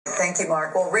Thank you,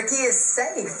 Mark. Well, Ricky is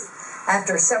safe.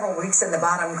 After several weeks in the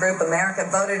bottom group, America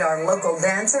voted our local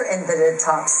dancer into the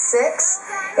top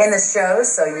 6 in the show,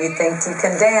 so you think you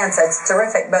can dance. That's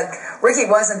terrific. But Ricky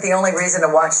wasn't the only reason to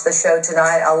watch the show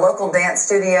tonight. A local dance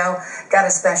studio got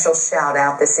a special shout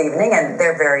out this evening, and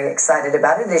they're very excited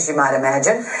about it, as you might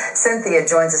imagine. Cynthia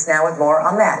joins us now with more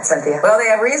on that. Cynthia. Well, they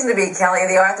have reason to be, Kelly.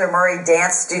 The Arthur Murray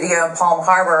Dance Studio in Palm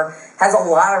Harbor has a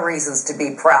lot of reasons to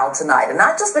be proud tonight. And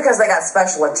not just because they got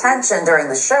special attention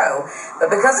during the show, but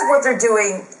because of what they're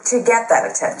doing to get that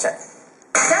attention.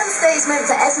 Dance Day is meant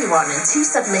for everyone, and 2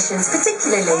 submissions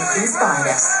particularly inspired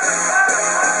us.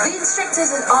 The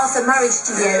instructors at Arthur Murray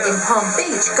Studio in Palm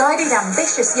Beach guided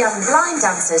ambitious young blind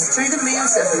dancers through the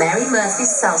moves of Mary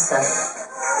Murphy's salsa.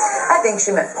 I think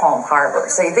she meant Palm Harbor.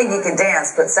 So you think you can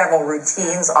dance, put several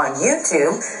routines on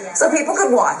YouTube so people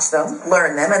could watch them,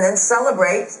 learn them, and then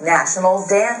celebrate National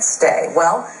Dance Day.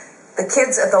 Well, the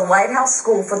kids at the Lighthouse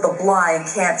School for the Blind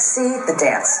can't see the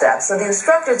dance steps, so the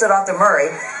instructors at Arthur Murray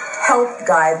helped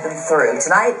guide them through.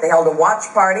 Tonight, they held a watch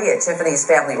party at Tiffany's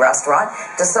family restaurant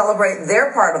to celebrate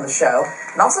their part of the show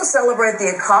and also celebrate the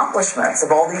accomplishments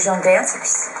of all these young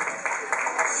dancers.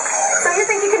 So You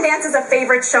Think You Can Dance is a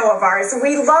favorite show of ours.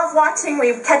 We love watching.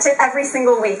 We catch it every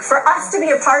single week. For us to be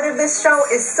a part of this show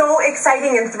is so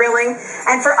exciting and thrilling,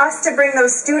 and for us to bring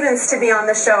those students to be on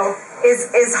the show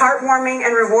is heartwarming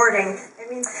and rewarding.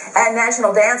 And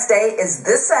National Dance Day is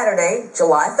this Saturday,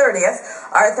 July 30th.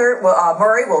 Arthur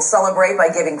Murray will celebrate by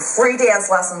giving free dance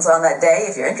lessons on that day.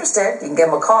 If you're interested, you can give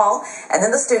him a call. And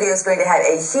then the studio is going to have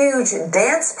a huge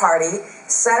dance party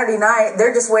Saturday night.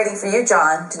 They're just waiting for you,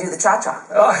 John, to do the cha-cha.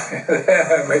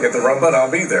 Make it the rumba, and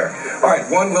I'll be there. All right,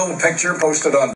 one little picture posted on